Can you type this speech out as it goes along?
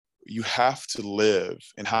you have to live.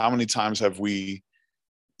 And how many times have we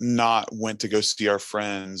not went to go see our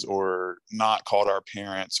friends, or not called our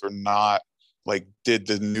parents, or not like did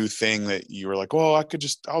the new thing that you were like, oh,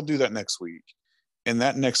 I'll do that next week. And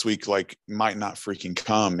that next week like might not freaking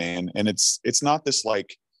come, man. And it's not this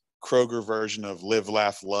like Kroger version of live,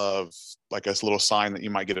 laugh, love, like a little sign that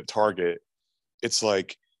you might get at Target. It's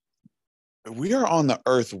like, we are on the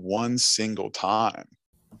earth one single time.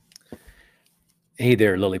 Hey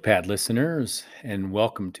there, Lily Pad listeners, and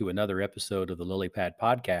welcome to another episode of the Lily Pad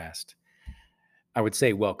podcast. I would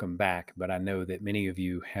say welcome back, but I know that many of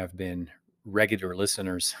you have been regular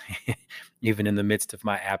listeners, even in the midst of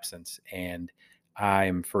my absence, and I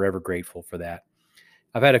am forever grateful for that.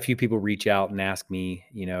 I've had a few people reach out and ask me,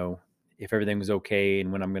 if everything was okay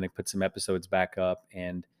and when I'm going to put some episodes back up.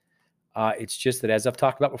 And it's just that, as I've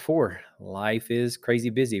talked about before, life is crazy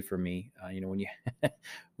busy for me. When you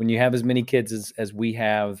when you have as many kids as we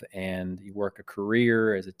have, and you work a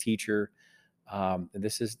career as a teacher,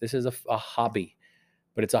 this is a hobby,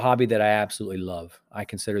 but it's a hobby that I absolutely love. I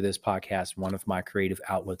consider this podcast one of my creative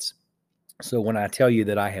outlets. So when I tell you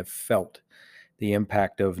that I have felt the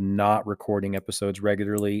impact of not recording episodes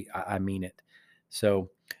regularly, I mean it. So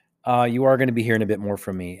you are going to be hearing a bit more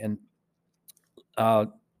from me, and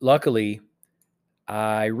luckily,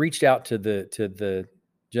 I reached out to the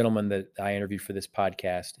gentleman that I interviewed for this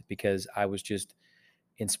podcast because I was just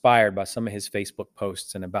inspired by some of his Facebook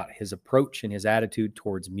posts and about his approach and his attitude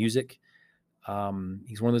towards music.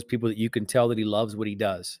 He's one of those people that you can tell that he loves what he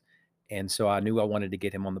does. And so I knew I wanted to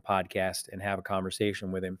get him on the podcast and have a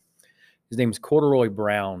conversation with him. His name is Corduroy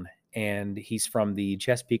Brown, and he's from the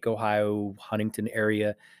Chesapeake, Ohio, Huntington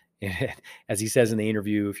area. As he says in the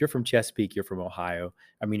interview, if you're from Chesapeake, you're from Ohio.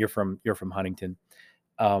 I mean, you're from Huntington.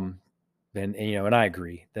 And I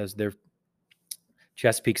agree.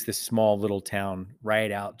 Chesapeake's this small little town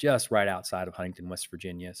just right outside of Huntington, West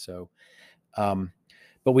Virginia. So,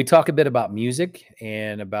 but we talk a bit about music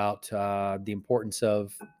and about the importance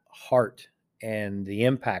of heart and the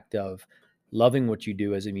impact of loving what you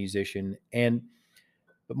do as a musician.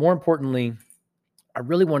 But more importantly, I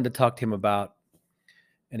really wanted to talk to him about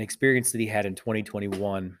an experience that he had in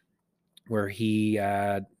 2021 where he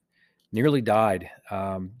nearly died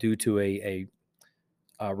due to a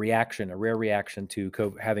rare reaction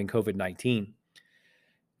to having COVID-19. And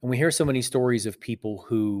we hear so many stories of people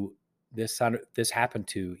who this happened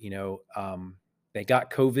to. They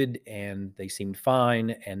got COVID and they seemed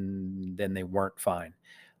fine, and then they weren't fine.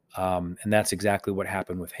 And that's exactly what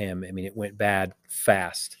happened with him. I mean, it went bad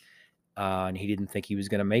fast, and he didn't think he was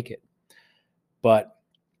going to make it. But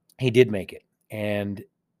he did make it. And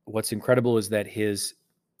what's incredible is that his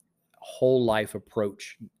whole life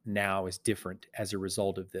approach now is different as a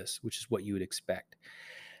result of this, which is what you would expect.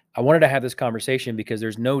 I wanted to have this conversation because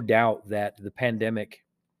there's no doubt that the pandemic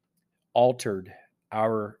altered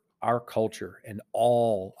our culture and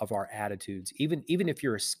all of our attitudes. Even if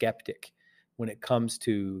you're a skeptic when it comes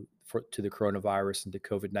to the coronavirus and to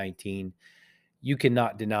COVID-19, you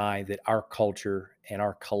cannot deny that our culture and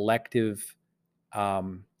our collective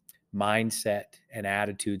mindset and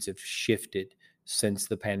attitudes have shifted since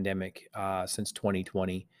the pandemic, since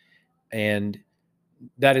 2020. And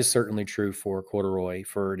that is certainly true for Corduroy.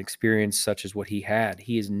 For an experience such as what he had,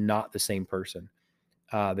 he is not the same person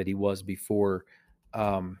that he was before.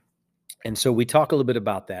 And so we talk a little bit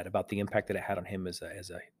about that, about the impact that it had on him as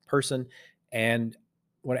a person and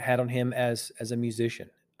what it had on him as a musician.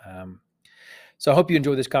 So I hope you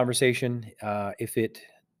enjoy this conversation. If it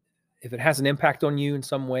has an impact on you in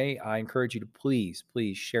some way, I encourage you to please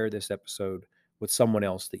share this episode with someone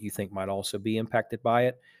else that you think might also be impacted by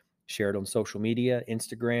it. Share it on social media,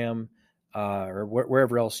 Instagram, or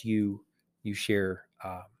wherever else you share.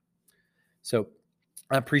 So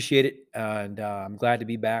I appreciate it, and I'm glad to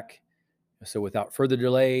be back. So without further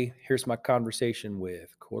delay, here's my conversation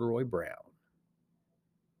with Corduroy Brown.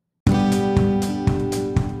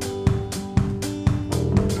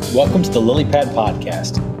 Welcome to the Lily Pad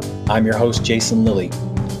Podcast. I'm your host, Jason Lilly.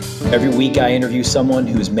 Every week I interview someone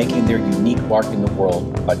who is making their unique mark in the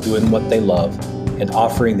world by doing what they love and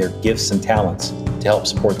offering their gifts and talents to help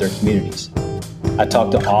support their communities. I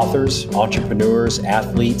talk to authors, entrepreneurs,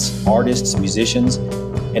 athletes, artists, musicians,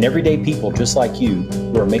 and everyday people just like you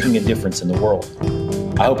who are making a difference in the world.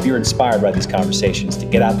 I hope you're inspired by these conversations to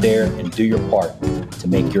get out there and do your part to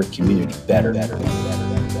make your community better.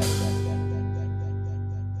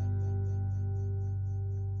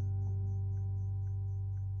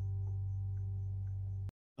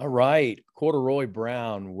 All right, Corduroy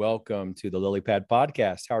Brown, welcome to the Lily Pad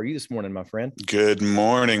Podcast. How are you this morning, my friend? Good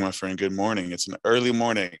morning, my friend. Good morning. It's an early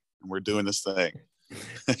morning, and we're doing this thing.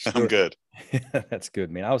 I'm Sure. good. That's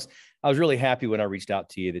good, man. I was really happy when I reached out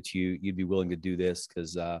to you that you'd be willing to do this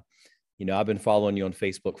because I've been following you on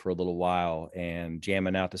Facebook for a little while and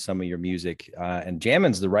jamming out to some of your music. And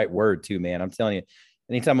jamming's the right word too, man. I'm telling you,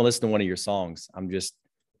 anytime I listen to one of your songs, I'm just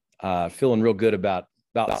feeling real good about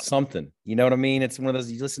something. You know what I mean? It's one of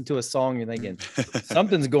those, you listen to a song, you're thinking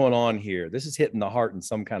something's going on here. This is hitting the heart in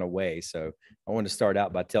some kind of way. So I wanted to start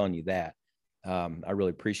out by telling you that. I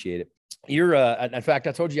really appreciate it. You're in fact,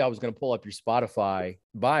 I told you I was going to pull up your Spotify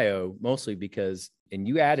bio mostly because, and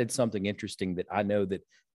you added something interesting that I know that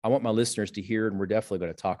I want my listeners to hear, and we're definitely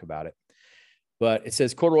going to talk about it. But it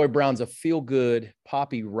says Corduroy Brown's a feel-good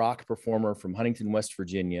poppy rock performer from Huntington, West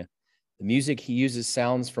Virginia. The music he uses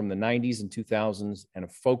sounds from the 90s and 2000s and a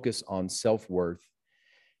focus on self-worth.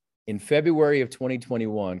 In February of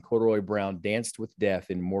 2021, Corduroy Brown danced with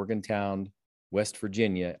death in Morgantown, West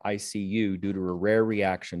Virginia, ICU, due to a rare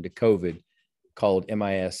reaction to COVID called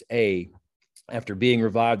MISA. After being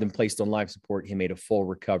revived and placed on life support, he made a full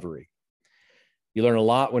recovery. You learn a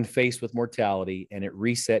lot when faced with mortality, and it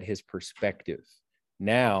reset his perspective.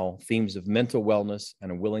 Now, themes of mental wellness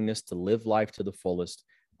and a willingness to live life to the fullest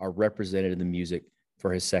are represented in the music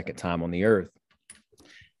for his second time on the earth.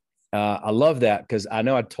 I love that because I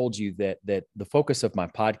know I told you that the focus of my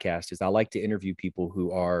podcast is I like to interview people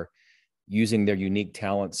who are using their unique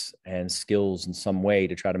talents and skills in some way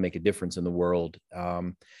to try to make a difference in the world.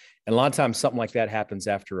 And a lot of times something like that happens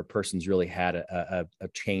after a person's really had a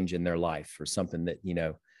change in their life or something that,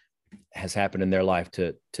 has happened in their life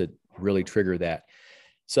to really trigger that.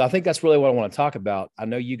 So I think that's really what I want to talk about. I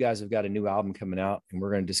know you guys have got a new album coming out and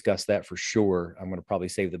we're going to discuss that for sure. I'm going to probably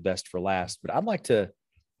save the best for last, but I'd like to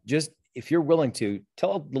just, if you're willing to,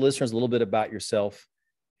 tell the listeners a little bit about yourself.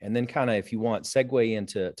 And then kind of, if you want, segue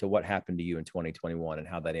into what happened to you in 2021 and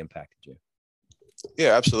how that impacted you.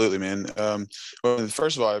 Yeah, absolutely, man. Well,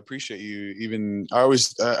 first of all, I appreciate you.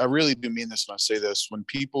 I really do mean this when I say this. When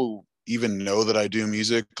people even know that I do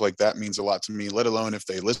music, like that means a lot to me, let alone if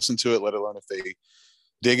they listen to it, let alone if they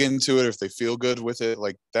dig into it, if they feel good with it,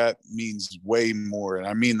 like that means way more. And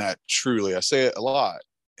I mean that truly. I say it a lot.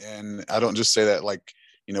 And I don't just say that like,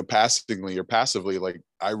 passingly or passively. Like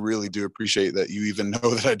I really do appreciate that you even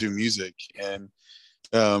know that I do music. And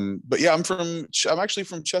but yeah, I'm actually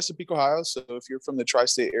from Chesapeake, Ohio. So if you're from the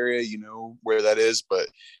tri-state area, you know where that is. But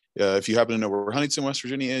if you happen to know where Huntington, West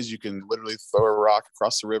Virginia is, you can literally throw a rock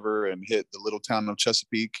across the river and hit the little town of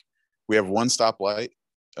Chesapeake. We have one stoplight.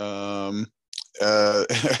 My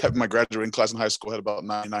graduating class in high school had about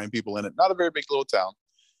 99 people in it. Not a very big little town.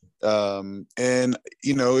 And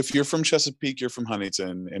if you're from Chesapeake, you're from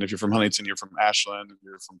Huntington, and if you're from Huntington, you're from Ashland,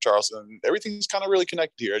 you're from Charleston. Everything's kind of really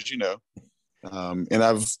connected here, as you know. And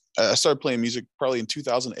I started playing music probably in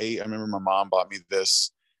 2008. I remember my mom bought me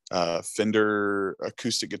this Fender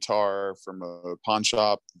acoustic guitar from a pawn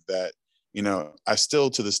shop that, I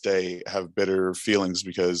still to this day have bitter feelings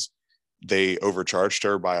because they overcharged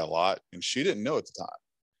her by a lot and she didn't know at the time,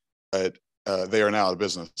 but they are now out of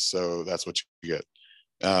business. So that's what you get.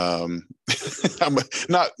 I'm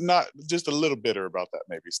not just a little bitter about that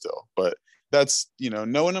maybe still, but that's,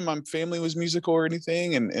 no one in my family was musical or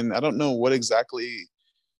anything. And I don't know what exactly,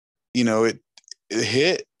 it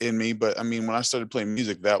hit in me, but I mean, when I started playing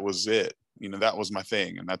music, that was it, that was my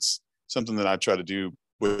thing. And that's something that I try to do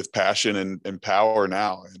with passion and power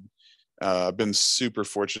now. And I've been super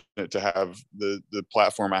fortunate to have the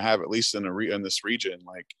platform I have, at least in this region,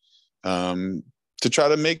 like, to try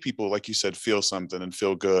to make people, like you said, feel something and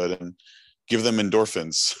feel good and give them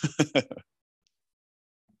endorphins.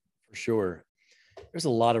 For sure. There's a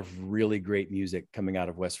lot of really great music coming out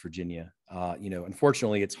of West Virginia.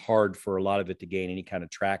 Unfortunately, it's hard for a lot of it to gain any kind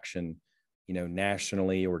of traction,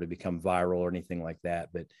 nationally or to become viral or anything like that.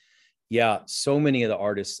 But yeah, so many of the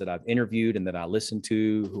artists that I've interviewed and that I listen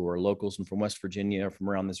to who are locals and from West Virginia, from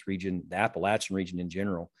around this region, the Appalachian region in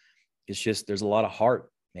general, it's just, there's a lot of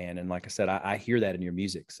heart, man. And like I said, I hear that in your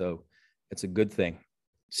music. So it's a good thing.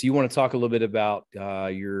 So you want to talk a little bit about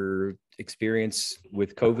your experience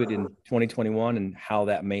with COVID in 2021 and how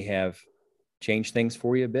that may have changed things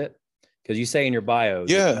for you a bit? Because you say in your bio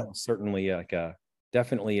that was certainly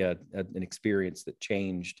definitely an experience that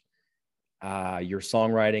changed your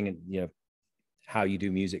songwriting and how you do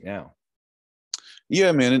music now.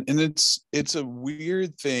 Yeah, man. And it's a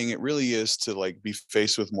weird thing. It really is to like be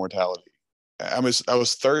faced with mortality. I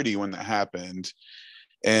was 30 when that happened.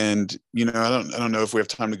 And, I don't know if we have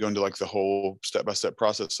time to go into like the whole step-by-step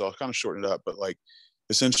process. So I'll kind of shorten it up, but like,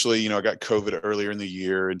 essentially, I got COVID earlier in the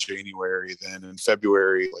year in January. Then in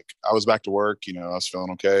February, like I was back to work, I was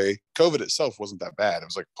feeling okay. COVID itself wasn't that bad. It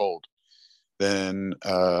was like cold. Then,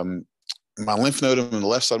 my lymph node on the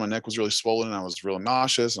left side of my neck was really swollen, and I was real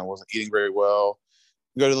nauseous, and I wasn't eating very well.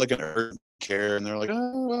 Go to like an urgent care, and they're like,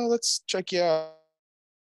 oh, well, let's check you out.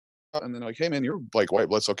 And then like, hey man, your like white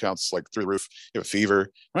blood cell counts like through the roof. You have a fever.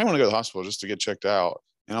 I might want to go to the hospital just to get checked out.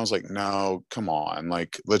 And I was like, no, come on,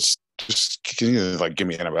 like let's just, can you like give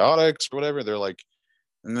me antibiotics or whatever? They're like,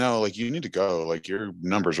 no, like you need to go. Like your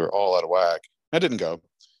numbers are all out of whack. I didn't go.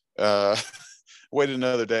 Uh, waited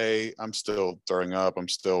another day. I'm still throwing up. I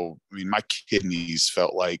mean, my kidneys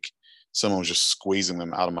felt like someone was just squeezing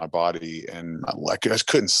them out of my body, and like I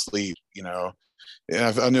couldn't sleep, you know.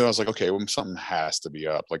 And I knew, I was like, okay, well, something has to be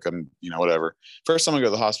up. Like, I'm, you know, whatever. First time I go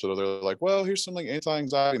to the hospital, they're like, well, here's some like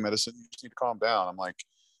anti-anxiety medicine. You just need to calm down. I'm like,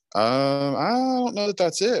 I don't know that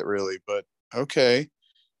that's it really, but okay.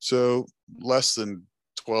 So less than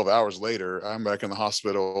 12 hours later, I'm back in the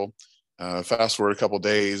hospital. Fast forward a couple of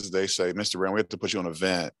days, they say, Mr. Brown, we have to put you on a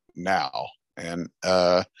vent now. And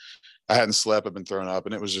I hadn't slept. I've been thrown up,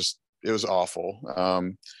 and it was awful.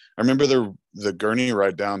 I remember the gurney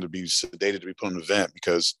ride down to be sedated to be put on a vent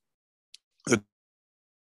because the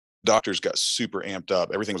doctors got super amped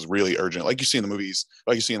up. Everything was really urgent, like you see in the movies,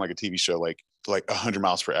 like you see in like a TV show, like 100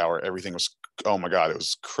 miles per hour. Everything was, oh my god, it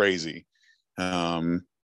was crazy. Um,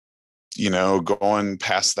 you know, going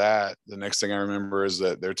past that, the next thing I remember is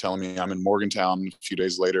that they're telling me I'm in Morgantown a few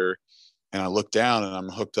days later, and I look down and I'm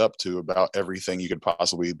hooked up to about everything you could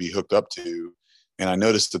possibly be hooked up to. And I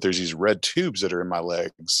noticed that there's these red tubes that are in my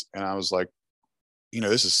legs. And I was like, you know,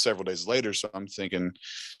 this is several days later. So I'm thinking,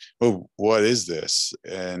 oh, what is this?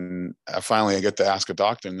 And I get to ask a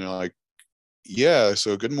doctor, and they're like, yeah,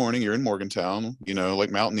 so good morning. You're in Morgantown, you know,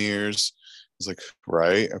 like Mountaineers. I was like,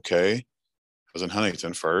 right. Okay. I was in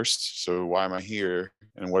Huntington first. So why am I here?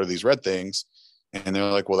 And what are these red things? And they're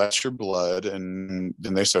like, well, that's your blood. And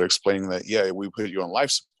then they start explaining that, yeah, we put you on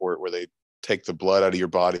life support where they take the blood out of your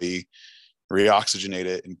body, reoxygenate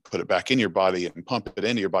it, and put it back in your body and pump it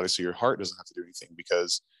into your body so your heart doesn't have to do anything.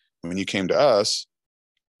 Because when you came to us,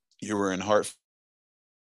 you were in heart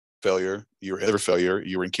failure, you were liver failure,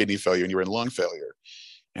 you were in kidney failure, and you were in lung failure.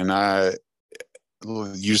 And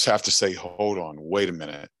you just have to say, hold on, wait a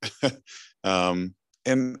minute. And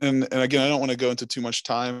again, I don't want to go into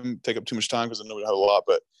take up too much time, because I know we have a lot,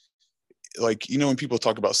 but like, you know, when people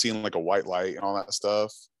talk about seeing like a white light and all that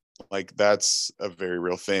stuff, like that's a very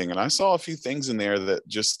real thing. And I saw a few things in there that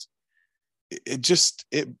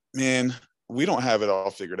man, we don't have it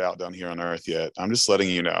all figured out down here on earth yet. I'm just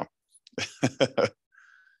letting you know.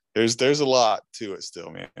 There's a lot to it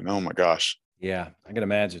still, man. Oh my gosh. Yeah, I can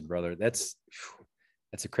imagine, brother. That's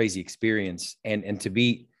a crazy experience. And to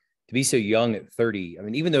be so young at 30. I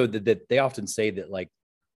mean, even though that they often say that like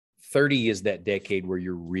 30 is that decade where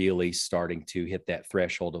you're really starting to hit that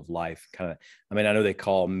threshold of life. Kind of, I mean, I know they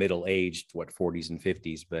call middle aged what 40s and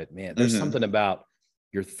 50s, but man, there's something about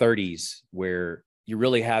your 30s where you're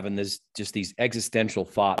really having these existential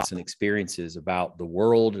thoughts and experiences about the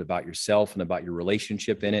world, about yourself, and about your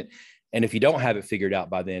relationship in it. And if you don't have it figured out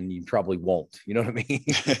by then, you probably won't. You know what I mean?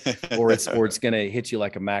 or it's going to hit you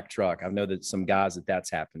like a Mack truck. I know that some guys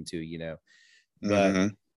that's happened to, you know,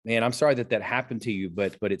 but man, I'm sorry that happened to you,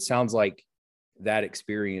 but it sounds like that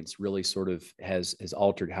experience really sort of has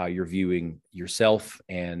altered how you're viewing yourself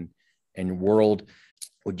and your world.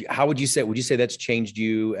 Would you say that's changed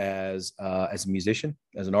you as a musician,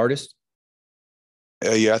 as an artist?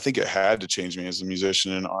 Yeah, I think it had to change me as a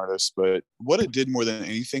musician and artist. But what it did more than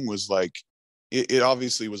anything was like, it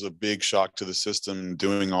obviously was a big shock to the system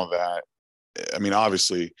doing all that. I mean,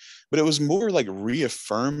 obviously, but it was more like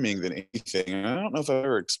reaffirming than anything. And I don't know if I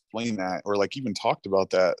ever explained that or like even talked about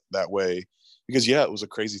that way, because yeah, it was a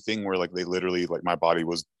crazy thing where like they literally, like my body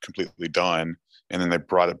was completely done, and then they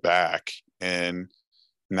brought it back, and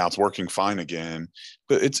now it's working fine again.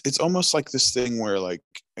 But it's almost like this thing where like,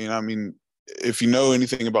 you know, I mean, if you know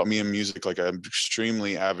anything about me and music, like I'm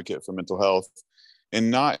extremely advocate for mental health,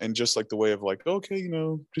 and not in just like the way of like, okay, you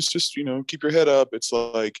know, just you know, keep your head up. It's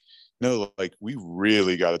like, no, like we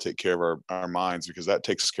really got to take care of our minds, because that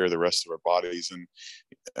takes care of the rest of our bodies. And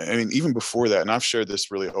I mean, even before that, and I've shared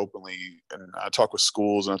this really openly, and I talk with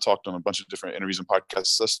schools, and I talked on a bunch of different interviews and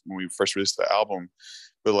podcasts when we first released the album.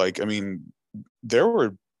 But like, I mean, there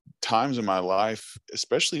were times in my life,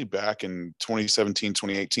 especially back in 2017,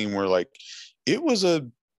 2018, where like it was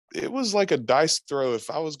like a dice throw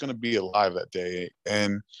if I was going to be alive that day.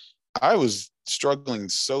 And I was struggling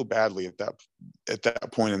so badly at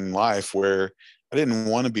that point in life where I didn't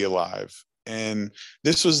want to be alive. And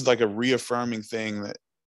this was like a reaffirming thing that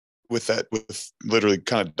with literally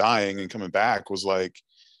kind of dying and coming back was like,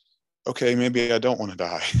 okay, maybe I don't want to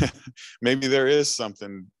die. Maybe there is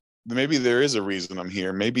something maybe there is a reason I'm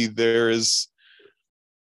here. Maybe there is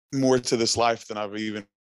more to this life than I've even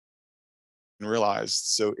realized.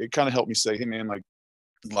 So it kind of helped me say, hey man, like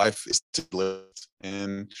life is to live.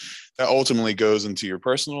 And that ultimately goes into your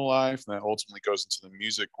personal life. And that ultimately goes into the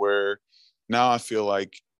music, where now I feel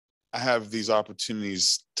like I have these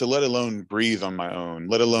opportunities to let alone breathe on my own,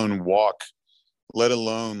 let alone walk, let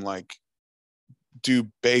alone like do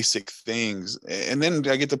basic things. And then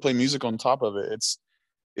I get to play music on top of it.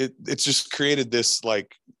 It's just created this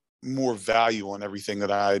like more value on everything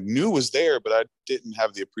that I knew was there, but I didn't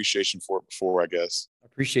have the appreciation for it before, I guess. I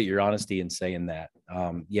appreciate your honesty in saying that.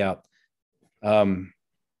 Yeah.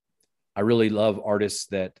 I really love artists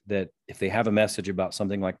that if they have a message about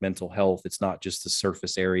something like mental health, it's not just a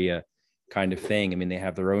surface area kind of thing. I mean, they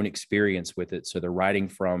have their own experience with it. So they're writing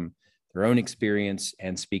from their own experience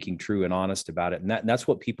and speaking true and honest about it. And that's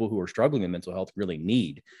what people who are struggling with mental health really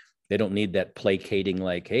need. They don't need that placating,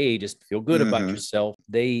 like, hey, just feel good about yourself.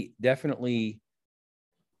 They definitely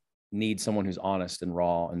need someone who's honest and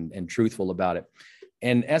raw and truthful about it.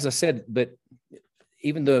 And as I said, but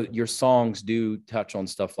even though your songs do touch on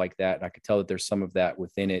stuff like that, and I could tell that there's some of that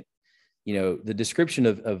within it, you know, the description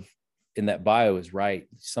of in that bio is right.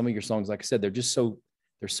 Some of your songs, like I said, they're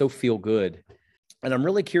so feel good. And I'm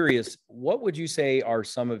really curious, what would you say are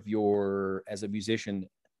some of your, as a musician,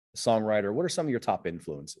 songwriter, what are some of your top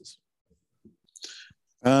influences?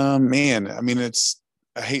 Man, I mean,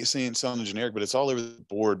 I hate saying it sounding generic, but it's all over the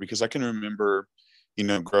board, because I can remember, you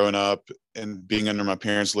know, growing up and being under my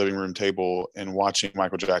parents' living room table and watching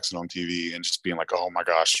Michael Jackson on TV and just being like, oh my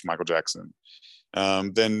gosh, Michael Jackson.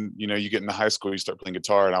 Then, you know, you get into high school, you start playing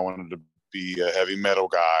guitar, and I wanted to be a heavy metal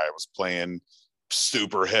guy. I was playing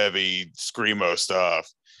super heavy screamo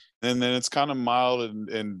stuff. And then it's kind of mild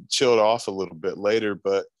and chilled off a little bit later.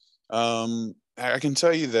 But I can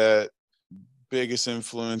tell you that biggest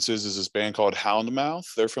influences is this band called Houndmouth.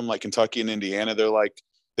 They're from like Kentucky and Indiana.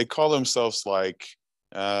 They call themselves like,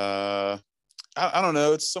 I don't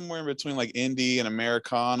know, it's somewhere in between like indie and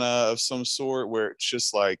Americana of some sort, where it's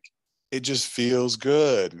just like, it just feels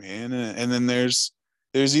good, man. And then there's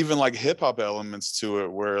even like hip hop elements to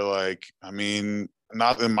it, where like, I mean,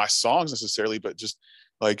 not in my songs necessarily, but just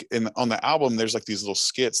like on the album, there's like these little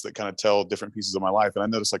skits that kind of tell different pieces of my life. And I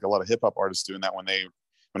noticed like a lot of hip hop artists doing that when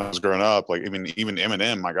I was growing up, like even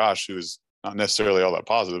Eminem, my gosh, who was not necessarily all that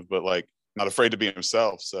positive, but like not afraid to be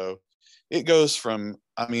himself. So it goes from,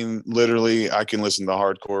 I mean, literally, I can listen to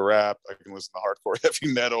hardcore rap, I can listen to hardcore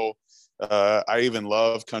heavy metal. I even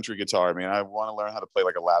love country guitar. I mean, I want to learn how to play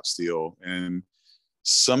like a lap steel, and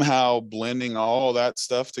somehow blending all that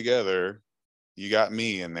stuff together, you got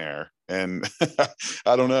me in there. And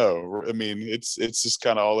I don't know. I mean, it's just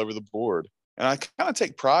kind of all over the board. And I kind of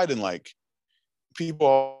take pride in like,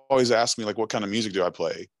 people always ask me like, what kind of music do I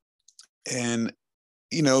play? And,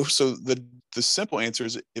 you know, so the simple answer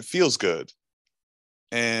is it feels good.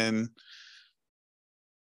 And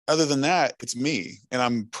other than that, it's me. And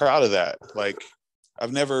I'm proud of that. Like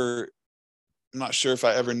I'm not sure if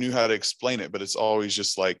I ever knew how to explain it, but it's always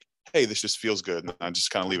just like, hey, this just feels good. And I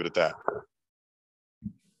just kind of leave it at that.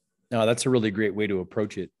 No, that's a really great way to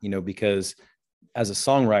approach it, you know, because as a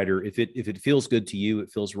songwriter, if it feels good to you, it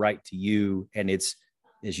feels right to you, and it's,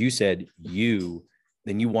 as you said,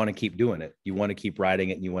 then you want to keep doing it. You want to keep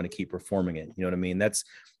writing it, and you want to keep performing it. You know what I mean? That's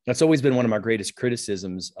always been one of my greatest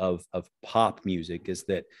criticisms of pop music, is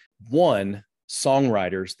that one,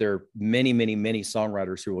 songwriters, there are many, many, many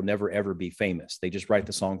songwriters who will never, ever be famous. They just write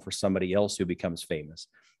the song for somebody else who becomes famous,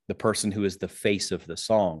 the person who is the face of the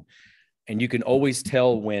song. And you can always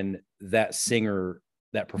tell when that singer,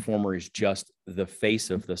 that performer is just the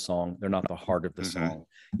face of the song. They're not the heart of the song.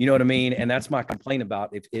 You know what I mean? And that's my complaint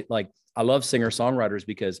about it. Like, I love singer-songwriters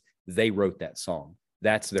because they wrote that song.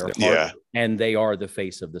 That's their heart, and they are the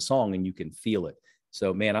face of the song, and you can feel it.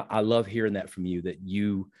 So, man, I love hearing that from you, that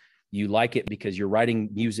you like it because you're writing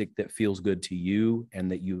music that feels good to you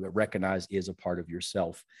and that you recognize is a part of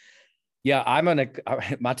yourself. Yeah,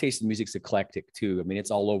 my taste in music's eclectic too. I mean,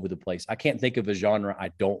 it's all over the place. I can't think of a genre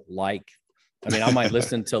I don't like. I mean, I might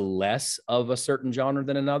listen to less of a certain genre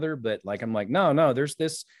than another, but like, I'm like, no, there's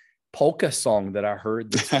this polka song that I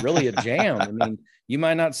heard that's really a jam. I mean, you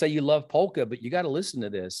might not say you love polka, but you got to listen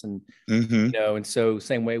to this. And, you know, and so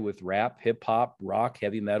same way with rap, hip hop, rock,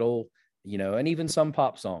 heavy metal, you know, and even some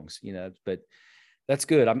pop songs, you know, but that's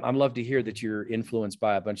good. I'm love to hear that you're influenced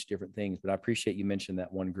by a bunch of different things, but I appreciate you mentioned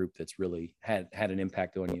that one group that's really had an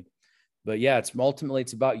impact on you. But yeah, it's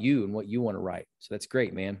about you and what you want to write. So that's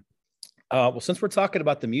great, man. Well, since we're talking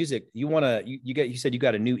about the music, you said you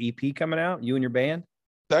got a new EP coming out, you and your band?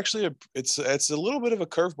 actually it's a little bit of a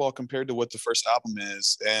curveball compared to what the first album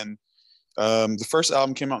is. And the first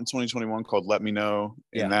album came out in 2021 called Let Me Know.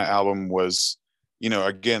 Yeah. And that album was,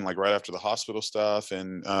 again, like right after the hospital stuff.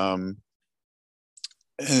 And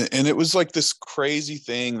it was like this crazy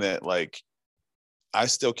thing that, like, I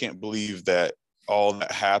still can't believe that all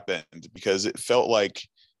that happened, because it felt like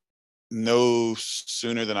no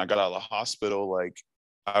sooner than I got out of the hospital, like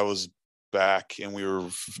I was back and we were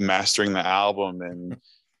mastering the album. And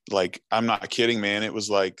like, I'm not kidding, man. It was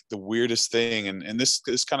like the weirdest thing. And this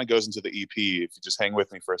kind of goes into the EP. If you just hang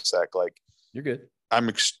with me for a sec, like, you're good. I'm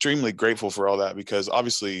extremely grateful for all that, because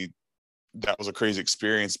obviously that was a crazy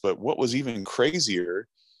experience. But what was even crazier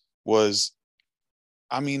was,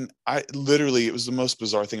 I mean, it was the most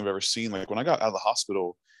bizarre thing I've ever seen. Like, when I got out of the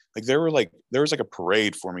hospital, like there was like a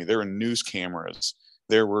parade for me. There were news cameras.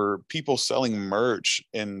 There were people selling merch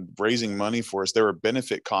and raising money for us. There were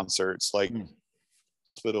benefit concerts. Like,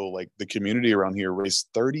 hospital, like the community around here raised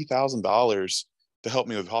 $30,000 to help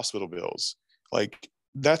me with hospital bills. Like,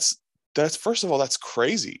 that's first of all, that's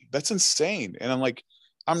crazy. That's insane. And I'm like,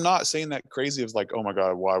 I'm not saying that crazy of like, oh my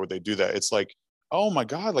God, why would they do that? It's like, oh my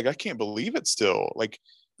God, like I can't believe it still. Like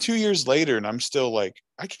 2 years later, and I'm still like,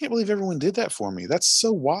 I can't believe everyone did that for me. That's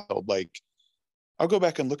so wild. Like, I'll go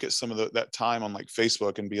back and look at some of that time on like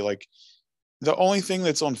Facebook and be like, the only thing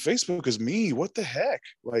that's on Facebook is me. What the heck?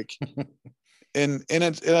 Like, and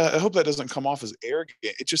I hope that doesn't come off as arrogant.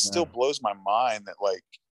 It just still blows my mind that like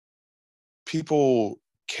people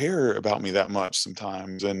care about me that much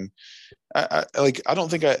sometimes. And I don't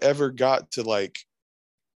think I ever got to like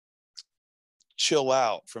chill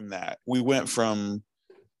out from that. We went from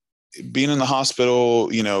being in the hospital,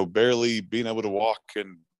 barely being able to walk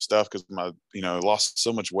and stuff because my, lost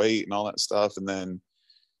so much weight and all that stuff. And then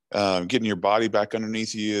getting your body back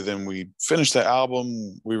underneath you. Then we finished the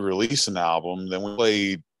album. We released an album. Then we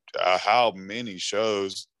played how many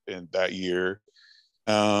shows in that year.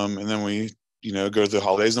 And then we, go to the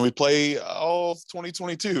holidays and we play all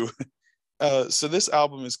 2022. So this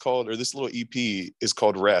album is called, or this little EP is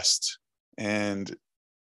called Rest. And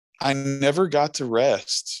I never got to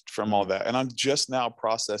rest from all that. And I'm just now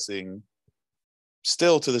processing,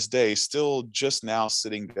 still to this day, still just now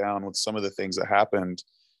sitting down with some of the things that happened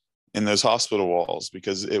in those hospital walls,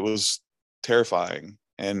 because it was terrifying.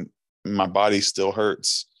 And my body still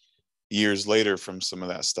hurts years later from some of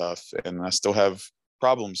that stuff. And I still have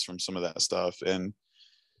problems from some of that stuff. And,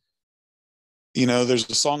 there's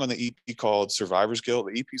a song on the EP called Survivor's Guilt.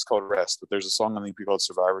 The EP is called Rest, but there's a song on the EP called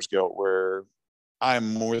Survivor's Guilt where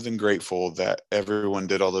I'm more than grateful that everyone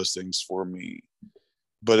did all those things for me.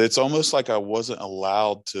 But it's almost like I wasn't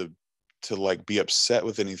allowed to like be upset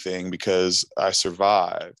with anything because I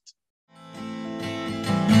survived.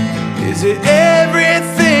 Is it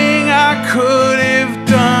everything I could have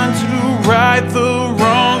done to right the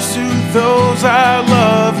wrongs to those I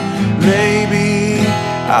love? Maybe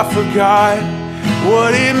I forgot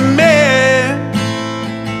what it meant.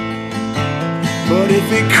 But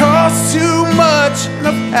if it costs too much and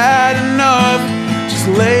I've had enough, just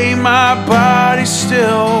lay my body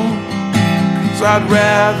still. 'Cause I'd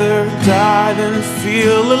rather die than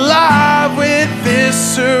feel alive with this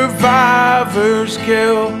survivor's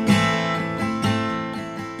guilt.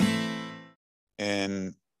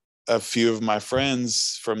 And a few of my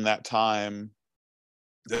friends from that time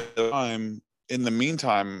in the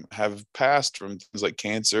meantime have passed from things like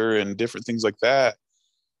cancer and different things like that.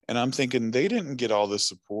 And I'm thinking, they didn't get all the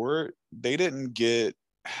support. They didn't get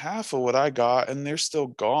half of what I got, and they're still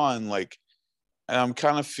gone. Like, and I'm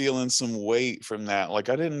kind of feeling some weight from that. Like,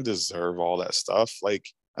 I didn't deserve all that stuff. Like,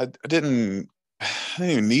 I didn't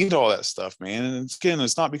even need all that stuff, man. And again,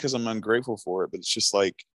 it's not because I'm ungrateful for it, but it's just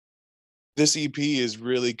like, this EP is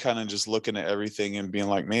really kind of just looking at everything and being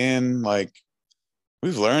like, man, like,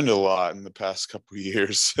 we've learned a lot in the past couple of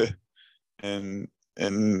years. and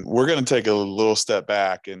we're going to take a little step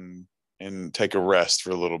back and take a rest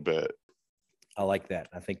for a little bit. I like that.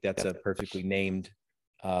 I think that's a perfectly named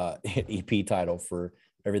EP title for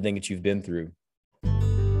everything that you've been through.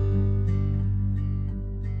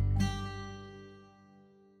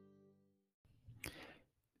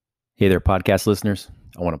 Hey there, podcast listeners.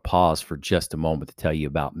 I want to pause for just a moment to tell you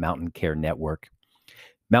about Mountain Care Network.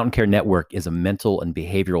 Mountain Care Network is a mental and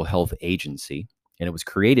behavioral health agency, and it was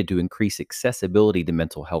created to increase accessibility to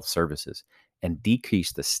mental health services and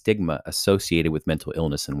decrease the stigma associated with mental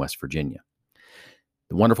illness in West Virginia.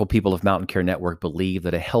 The wonderful people of Mountain Care Network believe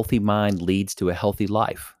that a healthy mind leads to a healthy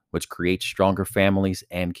life, which creates stronger families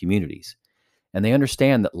and communities. And they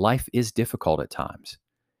understand that life is difficult at times.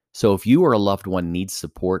 So if you or a loved one needs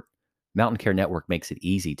support, Mountain Care Network makes it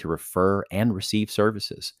easy to refer and receive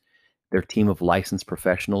services. Their team of licensed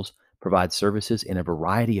professionals provides services in a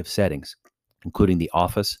variety of settings, including the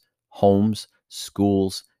office, homes,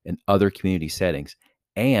 schools, and other community settings,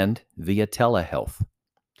 and via telehealth.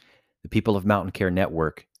 The people of Mountain Care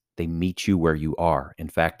Network, they meet you where you are. In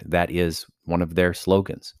fact, that is one of their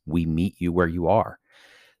slogans. We meet you where you are.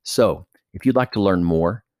 So if you'd like to learn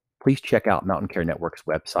more, please check out Mountain Care Network's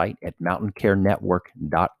website at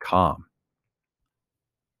mountaincarenetwork.com.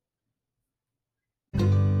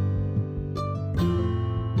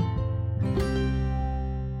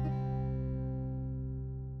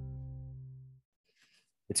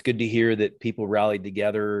 It's good to hear that people rallied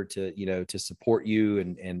together to, to support you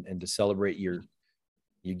and to celebrate you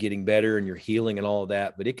getting better and your healing and all of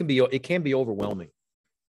that. But it can be overwhelming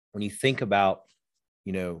when you think about,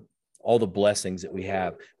 all the blessings that we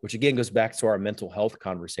have, which again goes back to our mental health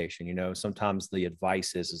conversation. Sometimes the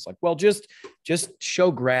advice is like, well, just show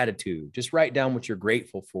gratitude, just write down what you're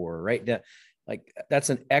grateful for, write down, like, that's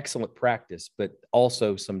an excellent practice. But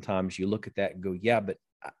also sometimes you look at that and go, yeah, but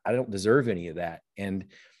I don't deserve any of that. And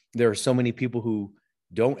there are so many people who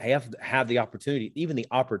don't have the opportunity, even the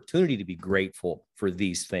opportunity to be grateful for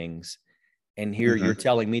these things. And here you're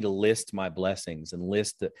telling me to list my blessings and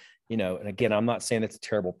list the, and again, I'm not saying it's a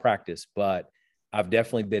terrible practice, but I've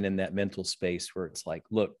definitely been in that mental space where it's like,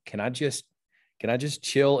 look, can I just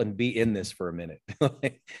chill and be in this for a minute?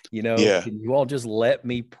 Yeah. Can you all just let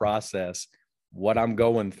me process what I'm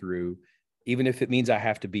going through, even if it means I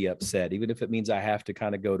have to be upset, even if it means I have to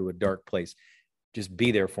kind of go to a dark place, just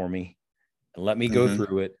be there for me and let me go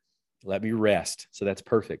through it. Let me rest. So that's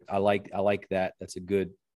perfect. I like that. That's a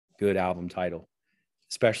good album title,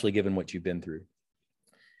 especially given what you've been through.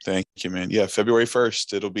 Thank you, man. Yeah, February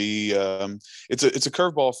 1st. It'll be it's a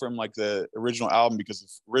curveball from like the original album, because the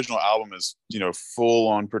original album is, full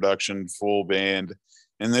on production, full band.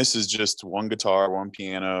 And this is just one guitar, one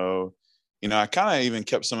piano. I kind of even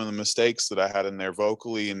kept some of the mistakes that I had in there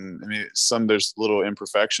vocally, and there's little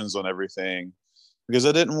imperfections on everything, because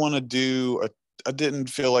I didn't want to I didn't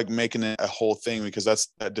feel like making it a whole thing, because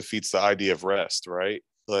that defeats the idea of rest, right?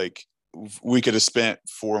 Like, we could have spent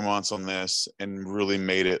 4 months on this and really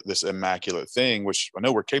made it this immaculate thing, which I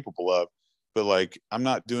know we're capable of, but like, I'm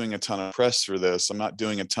not doing a ton of press for this. I'm not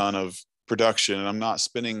doing a ton of production, and I'm not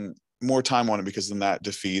spending more time on it, because then that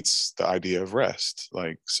defeats the idea of rest.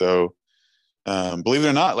 Like, so believe it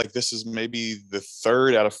or not, like, this is maybe the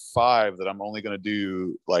 3rd out of 5 that I'm only going to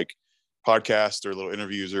do like podcast or little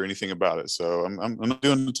interviews or anything about it. So I'm not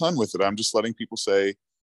doing a ton with it. I'm just letting people say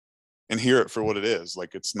and hear it for what it is.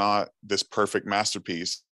 Like, it's not this perfect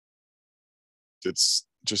masterpiece. It's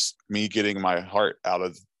just me getting my heart out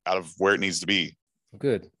of where it needs to be.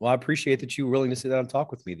 Good. Well, I appreciate that you were willing to sit down and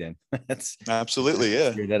talk with me then. That's absolutely,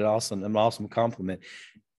 yeah. That's an awesome compliment.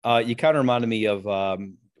 You kind of reminded me of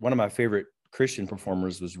one of my favorite Christian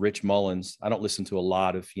performers was Rich Mullins. I don't listen to a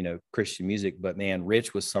lot of, Christian music, but man,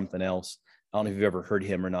 Rich was something else. I don't know if you've ever heard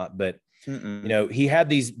him or not, but he had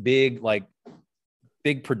these big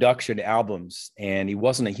production albums, and he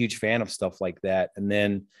wasn't a huge fan of stuff like that. And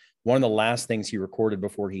then one of the last things he recorded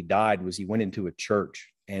before he died was he went into a church,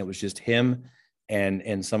 and it was just him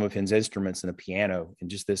and some of his instruments and a piano, and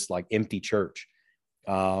just this like empty church.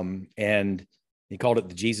 And he called it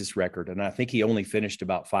the Jesus Record. And I think he only finished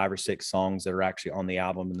about 5 or 6 songs that are actually on the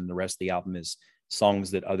album. And then the rest of the album is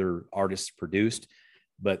songs that other artists produced.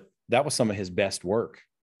 But that was some of his best work.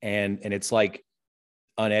 And it's like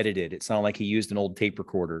unedited. It sounded like he used an old tape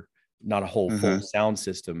recorder, not a whole full sound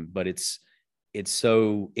system, but it's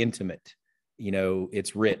so intimate,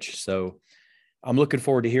 it's rich. So I'm looking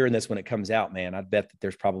forward to hearing this when it comes out, man. I bet that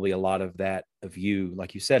there's probably a lot of that of you.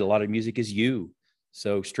 Like you said, a lot of music is you.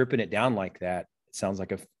 So stripping it down like that, it sounds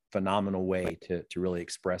like a phenomenal way to really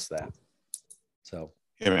express that. So,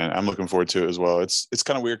 yeah, man, I'm looking forward to it as well. It's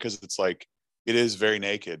kind of weird, because it's like, it is very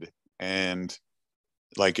naked, and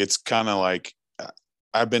like, it's kind of like,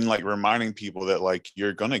 I've been like reminding people that like,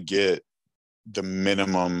 you're going to get the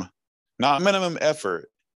not minimum effort,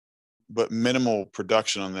 but minimal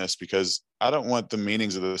production on this, because I don't want the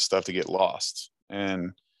meanings of this stuff to get lost.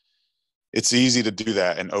 And it's easy to do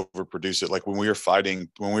that and overproduce it. Like, when we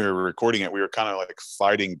were recording it, we were kind of like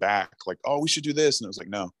fighting back, like, oh, we should do this. And it was like,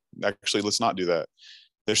 no, actually, let's not do that.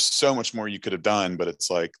 There's so much more you could have done, but it's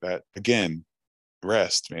like that, again,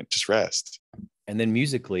 rest, man, just rest. And then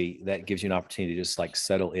musically, that gives you an opportunity to just like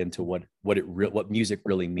settle into what music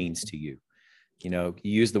really means to you. You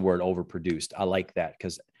use the word overproduced. I like that,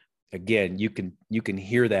 because again, you can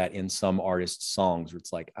hear that in some artists' songs where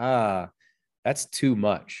it's like, that's too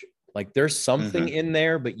much. Like, there's something in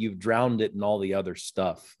there, but you've drowned it in all the other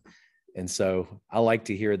stuff. And so I like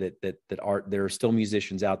to hear that there are still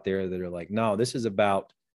musicians out there that are like, no, this is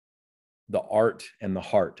about the art and the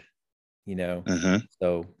heart, you know? Mm-hmm.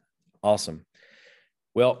 So awesome.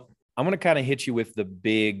 Well, I'm going to kind of hit you with the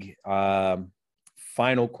big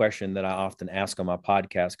final question that I often ask on my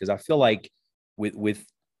podcast, because I feel like with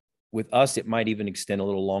us, it might even extend a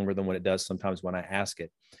little longer than what it does sometimes when I ask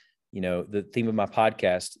it. You know, the theme of my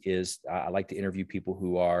podcast is I like to interview people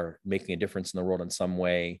who are making a difference in the world in some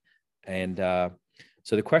way. And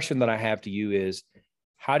so the question that I have to you is,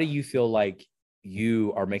 how do you feel like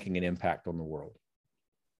you are making an impact on the world?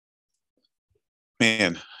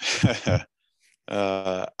 Man,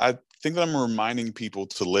 I think that I'm reminding people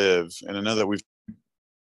to live. And I know that we've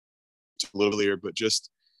talked a little earlier, but just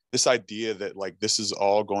this idea that like this is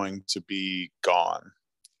all going to be gone.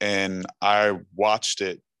 And I watched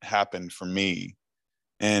it happen for me.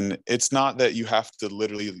 And it's not that you have to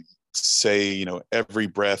literally say, you know, every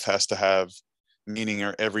breath has to have meaning,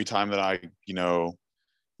 or every time that I, you know,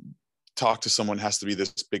 talk to someone has to be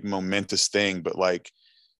this big momentous thing, but like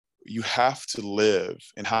you have to live.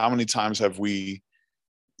 And how many times have we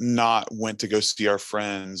not went to go see our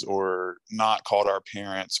friends, or not called our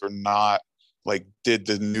parents, or not like did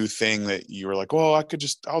the new thing that you were like, oh,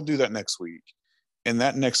 I'll do that next week. And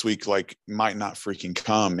that next week like might not freaking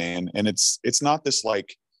come, man. And it's not this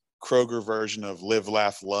like Kroger version of live,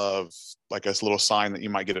 laugh, love, like a little sign that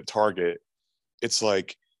you might get at Target. It's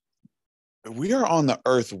like we are on the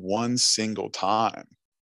earth one single time.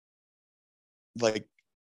 Like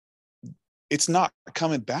it's not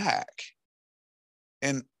coming back.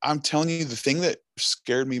 And I'm telling you, the thing that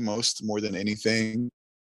scared me most, more than anything,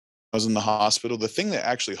 I was in the hospital. The thing that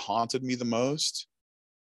actually haunted me the most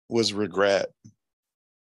was regret.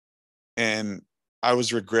 And I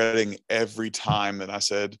was regretting every time that I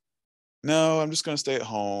said, no, I'm just going to stay at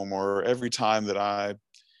home, or every time that I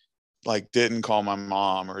like didn't call my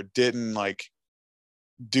mom, or didn't like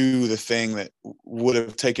do the thing that would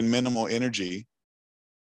have taken minimal energy,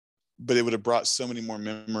 but it would have brought so many more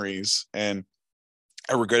memories. And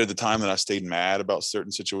I regretted the time that I stayed mad about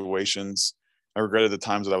certain situations. I regretted the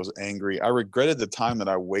times that I was angry. I regretted the time that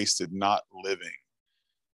I wasted not living.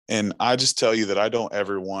 And I just tell you that I don't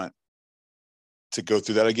ever want to go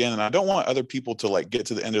through that again. And I don't want other people to like get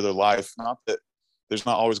to the end of their life. Not that there's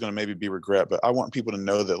not always going to maybe be regret, but I want people to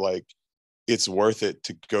know that like it's worth it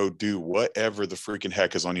to go do whatever the freaking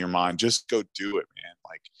heck is on your mind. Just go do it, man.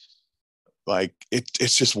 Like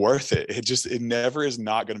it's just worth it. It never is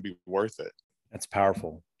not going to be worth it. That's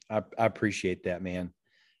powerful. I appreciate that, man.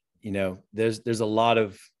 You know, there's a lot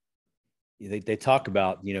of, they talk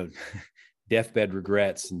about, you know, deathbed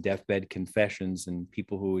regrets and deathbed confessions, and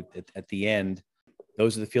people who at the end,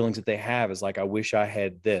 those are the feelings that they have, is like, I wish I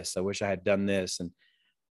had this, I wish I had done this. And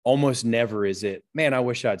almost never is it, man, I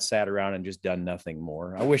wish I'd sat around and just done nothing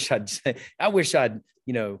more. I wish I'd,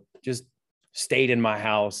 you know, just stayed in my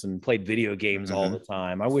house and played video games all the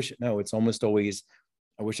time. No, it's almost always,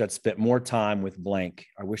 I wish I'd spent more time with blank.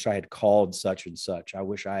 I wish I had called such and such. I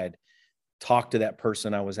wish I had talked to that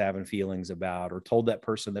person I was having feelings about, or told that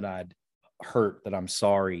person that I'd hurt that I'm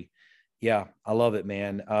sorry. Yeah, I love it,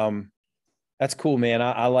 man. That's cool, man.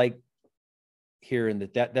 I like hearing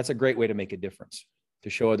that's a great way to make a difference,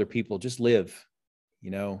 to show other people, just live,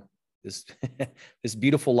 you know, this, this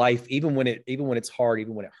beautiful life, even when it's hard,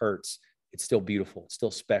 even when it hurts, it's still beautiful. It's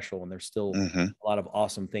still special. And there's still a lot of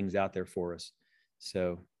awesome things out there for us.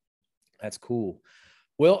 So that's cool.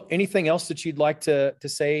 Well, anything else that you'd like to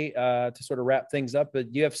say to sort of wrap things up?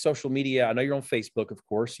 But you have social media. I know you're on Facebook, of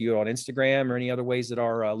course. You're on Instagram, or any other ways that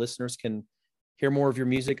our listeners can hear more of your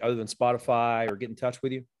music other than Spotify, or get in touch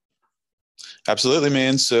with you? Absolutely,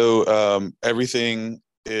 man. So everything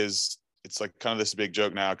it's like kind of this big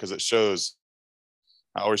joke now, because it shows.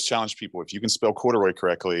 I always challenge people, if you can spell corduroy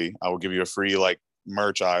correctly, I will give you a free like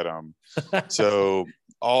merch item. So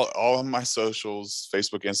all of my socials,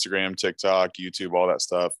 Facebook, Instagram, TikTok, YouTube, all that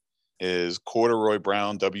stuff is Corduroy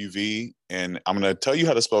Brown WV. And I'm going to tell you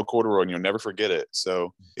how to spell corduroy, and you'll never forget it.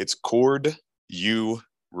 So it's Cord U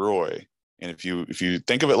Roy. And if you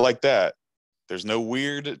think of it like that, there's no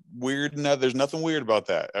weird, there's nothing weird about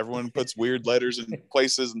that. Everyone puts weird letters in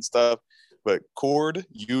places and stuff, but Cord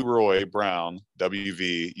U Roy Brown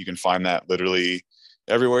WV, you can find that literally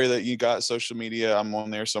everywhere that you got social media. I'm on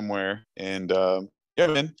there somewhere. And yeah,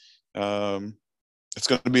 man, it's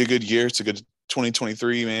going to be a good year. It's a good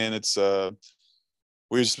 2023, man. It's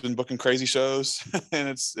we've just been booking crazy shows, and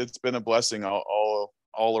it's been a blessing all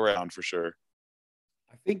around for sure.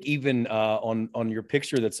 I think even on your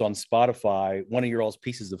picture that's on Spotify, one of your all's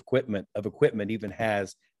pieces of equipment even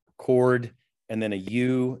has Cord and then a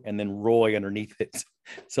U and then Roy underneath it.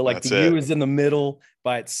 So like That's the U it. is in the middle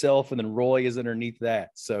by itself, and then Roy is underneath that.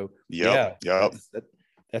 So Yep.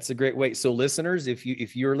 that's a great way. So listeners, if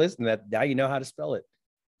you're listening to that, now you know how to spell it.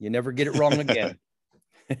 You never get it wrong again.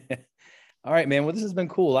 All right, man. Well, this has been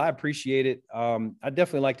cool. I appreciate it. I'd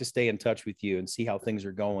definitely like to stay in touch with you and see how things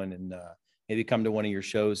are going, and maybe come to one of your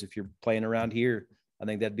shows if you're playing around here. I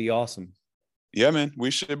think that'd be awesome. Yeah, man. We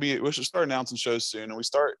should start announcing shows soon, and we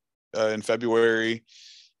start in February,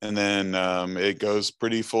 and then it goes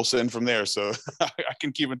pretty full send from there. So I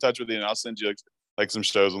can keep in touch with you, and I'll send you like some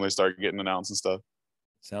shows when they start getting announced and stuff.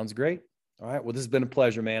 Sounds great. All right. Well, this has been a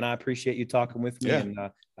pleasure, man. I appreciate you talking with me, Yeah. and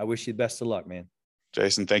I wish you the best of luck, man.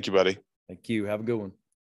 Jason, thank you, buddy. Thank you. Have a good one.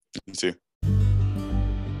 You too.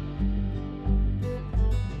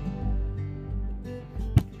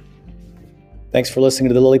 Thanks for listening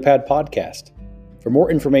to the Lily Pad Podcast. For more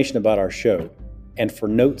information about our show and for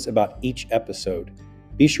notes about each episode,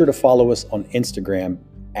 be sure to follow us on Instagram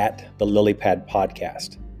at the Lily Pad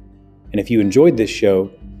Podcast. And if you enjoyed this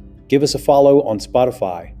show, give us a follow on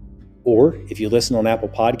Spotify, or if you listen on Apple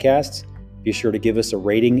Podcasts, be sure to give us a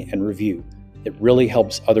rating and review. It really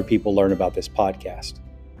helps other people learn about this podcast.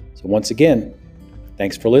 So once again,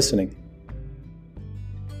 thanks for listening.